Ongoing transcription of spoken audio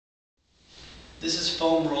This is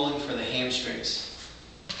foam rolling for the hamstrings.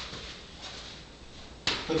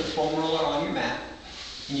 Put the foam roller on your mat,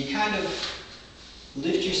 and you kind of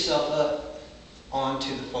lift yourself up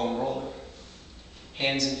onto the foam roller.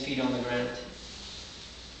 Hands and feet on the ground.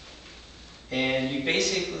 And you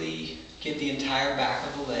basically get the entire back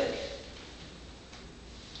of the leg.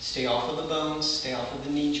 Stay off of the bones, stay off of the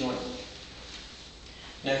knee joint.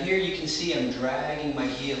 Now here you can see I'm dragging my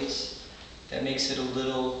heels. That makes it a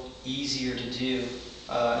little easier to do,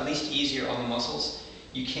 at least easier on the muscles.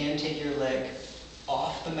 You can take your leg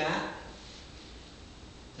off the mat.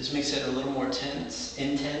 This makes it a little more intense,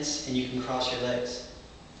 and you can cross your legs,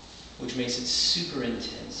 which makes it super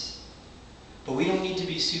intense. But we don't need to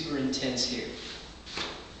be super intense here.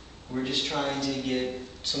 We're just trying to get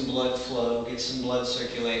some blood flow, get some blood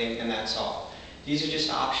circulating, and that's all. These are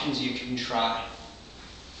just options you can try.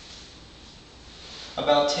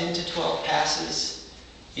 About 10 to 12 passes.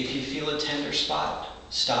 If you feel a tender spot,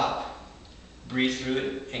 stop, breathe through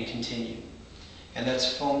it, and continue. And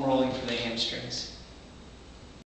that's foam rolling for the hamstrings.